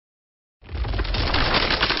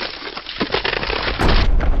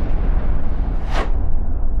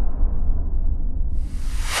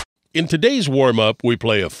In today's warm-up, we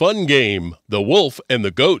play a fun game, The Wolf and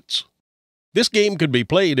the Goats. This game could be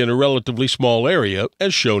played in a relatively small area,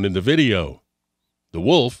 as shown in the video. The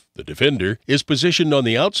wolf, the defender, is positioned on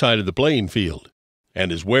the outside of the playing field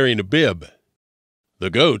and is wearing a bib. The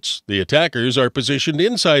goats, the attackers, are positioned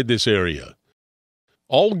inside this area.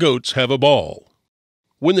 All goats have a ball.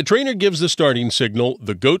 When the trainer gives the starting signal,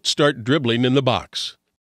 the goats start dribbling in the box.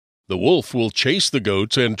 The wolf will chase the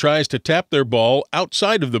goats and tries to tap their ball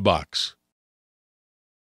outside of the box.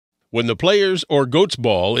 When the player's or goat's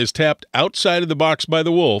ball is tapped outside of the box by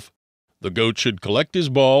the wolf, the goat should collect his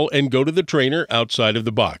ball and go to the trainer outside of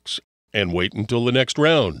the box and wait until the next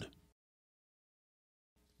round.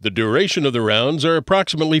 The duration of the rounds are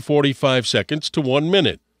approximately 45 seconds to 1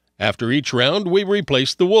 minute. After each round, we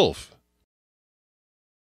replace the wolf.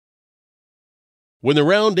 When the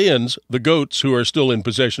round ends, the goats, who are still in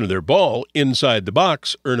possession of their ball inside the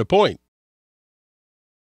box, earn a point.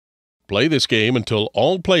 Play this game until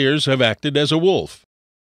all players have acted as a wolf.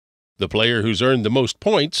 The player who's earned the most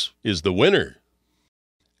points is the winner.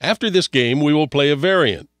 After this game, we will play a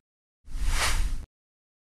variant.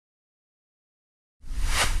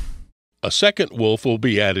 A second wolf will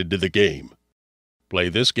be added to the game. Play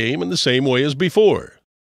this game in the same way as before.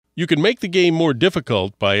 You can make the game more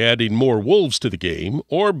difficult by adding more wolves to the game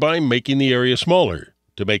or by making the area smaller.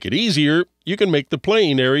 To make it easier, you can make the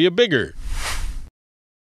playing area bigger.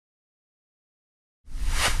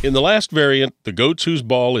 In the last variant, the goats whose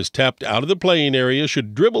ball is tapped out of the playing area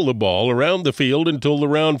should dribble the ball around the field until the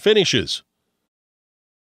round finishes.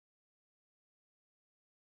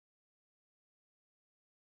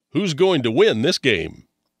 Who's going to win this game?